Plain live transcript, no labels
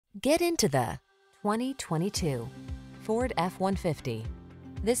Get into the 2022 Ford F-150.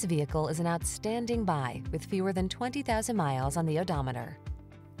 This vehicle is an outstanding buy with fewer than 20,000 miles on the odometer.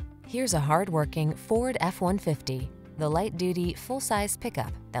 Here's a hard-working Ford F-150, the light-duty, full-size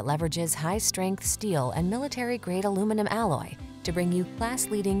pickup that leverages high-strength steel and military-grade aluminum alloy to bring you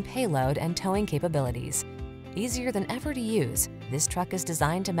class-leading payload and towing capabilities. Easier than ever to use, this truck is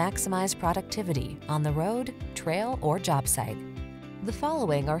designed to maximize productivity on the road, trail, or job site. The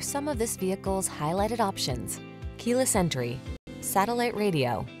following are some of this vehicle's highlighted options: keyless entry, satellite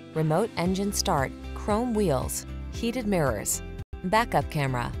radio, remote engine start, chrome wheels, heated mirrors, backup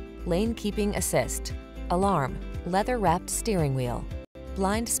camera, lane keeping assist, alarm, leather-wrapped steering wheel,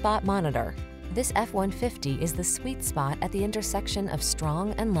 blind spot monitor. This F-150 is the sweet spot at the intersection of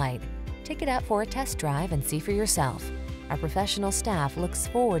strong and light. Take it out for a test drive and see for yourself. Our professional staff looks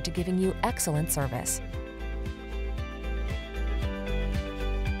forward to giving you excellent service.